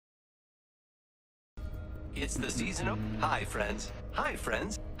It's the season of hi friends. Hi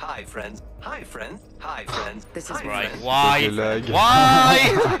friends. Hi friends. Hi friends. Hi friends. This is right. Why? Why?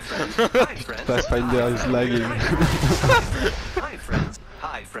 Hi friends. Pathfinder is lagging. Hi friends.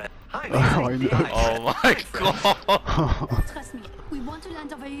 Hi friends. Hi Oh, I know. Oh my god. Trust me. We want to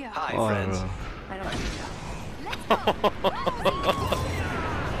land over here. Hi Oh, friends. no. I don't think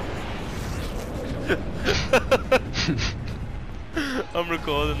so. I'm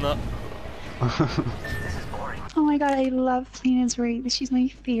recording that. Oh my god, I love Lena's Raid. She's my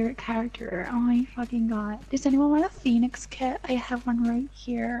favorite character. Oh my fucking god. Does anyone want a Phoenix kit? I have one right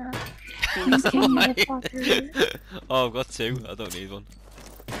here. Phoenix kit, motherfucker. Oh, I've got two. I don't need one.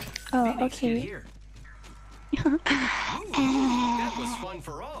 Oh, okay. Here. That was fun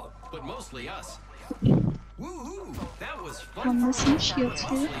for all, but mostly us. Woohoo! That was fun. I'm listening to Shields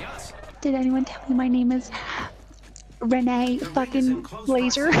here. Did anyone tell me my name is Renee fucking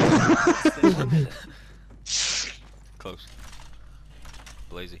Blazer? Close.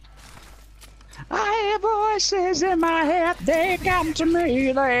 Blazy. I hear voices in my head, they come to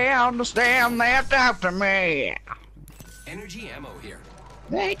me, they understand, they talk to me. Energy ammo here.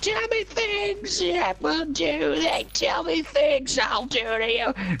 They tell me things I will do, they tell me things I'll do to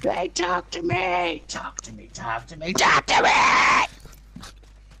you. They talk to me, talk to me, talk to me, talk to me!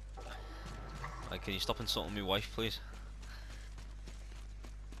 Like, can you stop insulting my wife, please?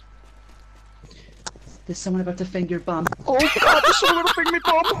 There's someone about to finger bum. Oh god, there's someone about to finger me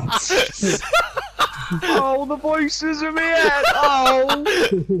bum! Oh, the voices in my head! Oh!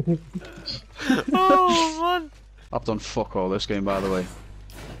 Oh, man! I've done fuck all this game, by the way.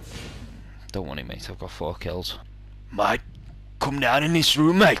 Don't worry, mate. I've got 4 kills. Mate, come down in this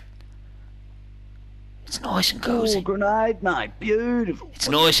room, mate. It's nice and cozy. Oh, grenade, mate. Beautiful. It's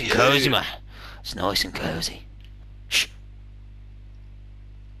nice and cozy, mate. It's nice and cozy. Shh.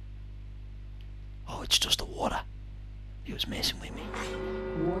 Oh, it's just the water. He was messing with me.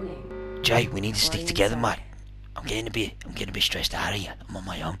 Warning. Jay, we need to stick together, mate. I'm getting a bit stressed out of here. I'm on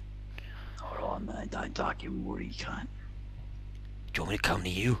my own. Alright, mate. Don't talk your worry, cunt. Do you want me to come to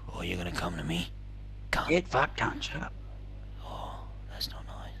you, or are you gonna come to me? Cunt. Get fucked, cunt. Shut up. Oh, that's not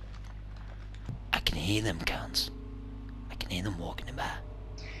nice. I can hear them, cunts. I can hear them walking about.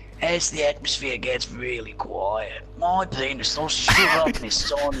 As the atmosphere gets really quiet, my penis starts to shrivel up in this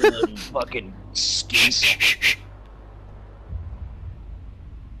tiny little fucking skin. Shh, shh, shh.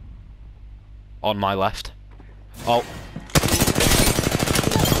 On my left. Oh.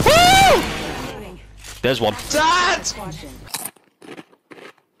 Woo! There's one. Dad!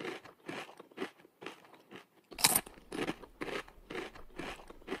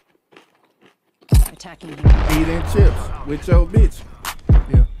 Attacking you. Eating chips with your bitch.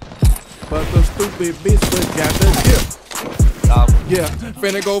 Yeah. But the stupid bitch but got the dip. Yeah.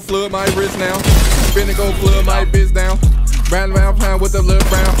 Finna go flood my wrist now. Finna go flood my bitch down. Round around town with a little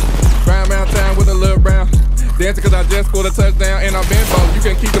brown. Round around town with a little brown. Dancing cause I just scored a touchdown and I've been ball. You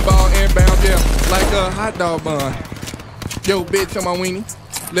can keep the ball inbound, yeah. Like a hot dog bun. Yo, bitch on my weenie.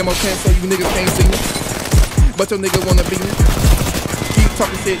 Limo can't so you niggas can't see me. But your nigga wanna be me. Keep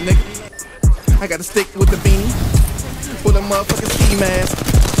talking shit, nigga. I got to stick with the beanie, with a motherfucking ski mask.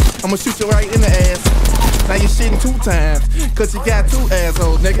 I'ma shoot you right in the ass. Now you shitting 2 times, cause you got 2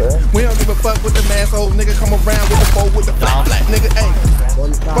 assholes, nigga. We don't give a fuck with the asshole, nigga. Come around with the foe with the flat, nigga, ayy.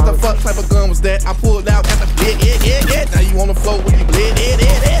 What the fuck type of gun was that? I pulled out at the yeah. Now you on the floor when you bled,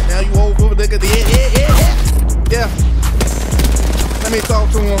 yeah. Now you over, nigga, yeah. Let me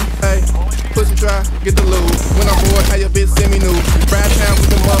talk to him, ayy. Pussy try, get the loot. When I'm bored, how your bitch send me nude. Ride town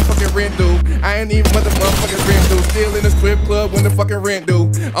with the motherfucking rent due. I ain't even what the motherfucking rent do. Still in the strip club when the fucking rent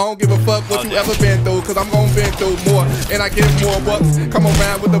due. I don't give a fuck what you ever been through, cause I'm gon' been through more. And I get more bucks. Come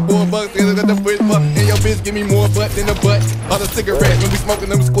around with the bull bucks, and the fridge buck. And your bitch give me more butt than the butt of the cigarette. When we smoking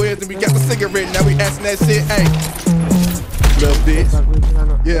them squares, and we got the cigarette. Now we asking that shit, hey. Little bitch.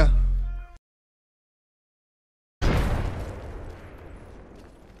 Yeah.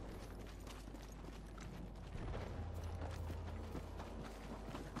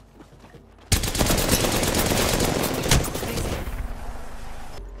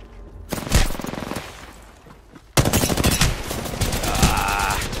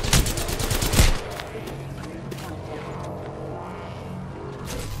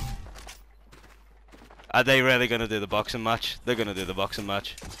 Are they really gonna do the boxing match? They're gonna do the boxing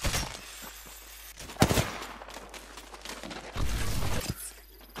match.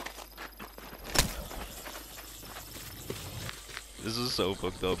 This is so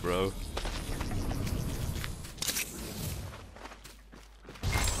fucked up, bro.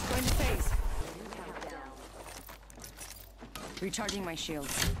 Going to phase. Recharging my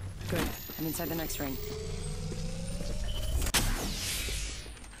shields. Good. I'm inside the next ring.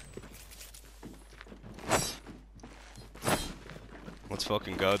 Let's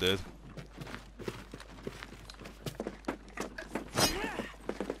fucking go, dude.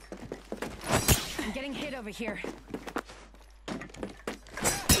 I'm getting hit over here.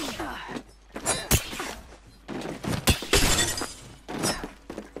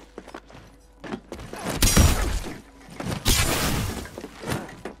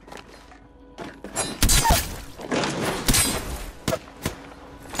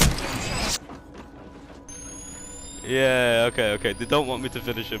 Yeah, okay. They don't want me to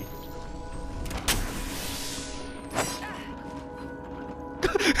finish him.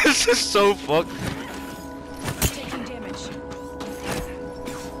 This is so fucked. Taking damage.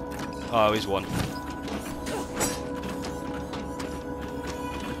 Oh, he's won.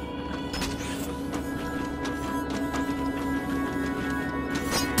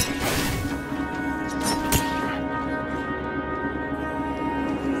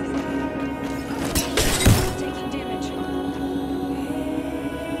 Taking damage.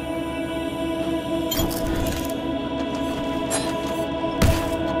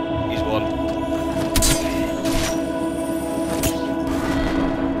 He's won.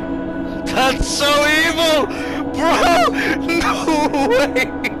 That's so evil! Bro! No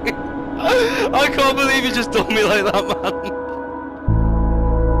way! I can't believe you just done me like that, man.